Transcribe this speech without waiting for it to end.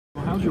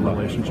How's your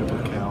relationship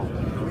with Cal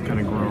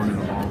kind of grown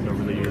and evolved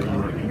over the years you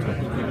were at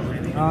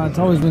Kentucky? It's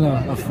always been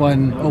a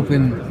fun,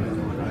 open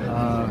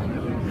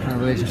kind of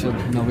relationship.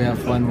 We have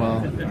fun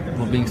while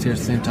being serious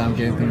at the same time,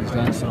 getting things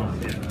done. So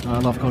I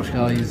love Coach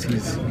Cal. He's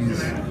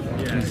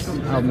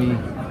helped me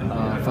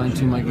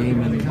fine-tune my game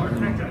and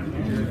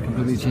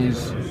completely change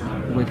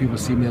the way people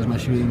see me as my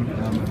shooting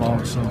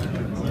evolved. So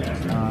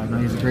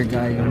he's a great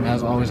guy and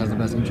always has the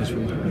best interest for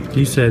you.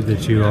 He said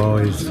that you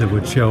always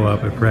would show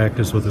up at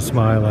practice with a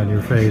smile on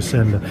your face,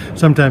 and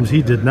sometimes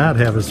he did not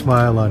have a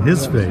smile on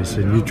his face,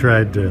 and you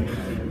tried to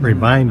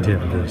remind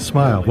him to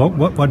smile.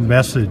 What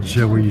message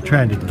were you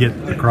trying to get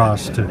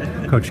across to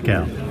Coach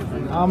Cal?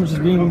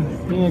 Just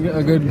being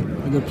a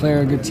good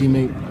player, a good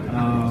teammate,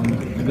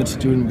 a good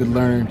student, good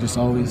learner. Just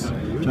always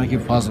trying to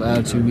keep a positive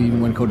attitude,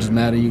 even when coach is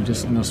mad at you.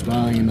 Just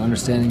smiling and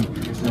understanding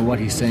what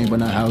he's saying, but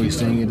not how he's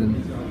saying it. And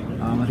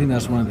I think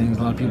that's one of the things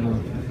a lot of people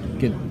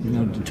get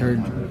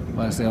deterred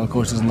by. Say, "Oh,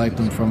 coach doesn't like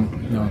them from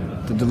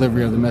the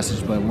delivery of the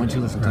message." But once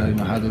you listen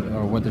to how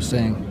or what they're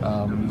saying,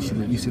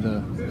 you see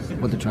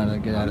what they're trying to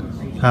get at it.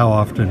 How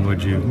often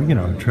would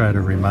you try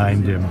to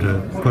remind him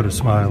to put a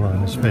smile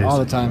on his face? All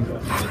the time.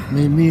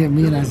 Me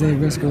and Isaiah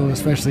Briscoe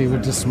especially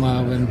would just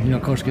smile when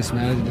coach gets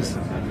mad.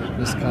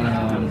 Just kind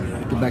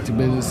of get back to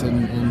business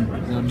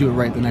and do it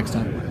right the next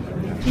time.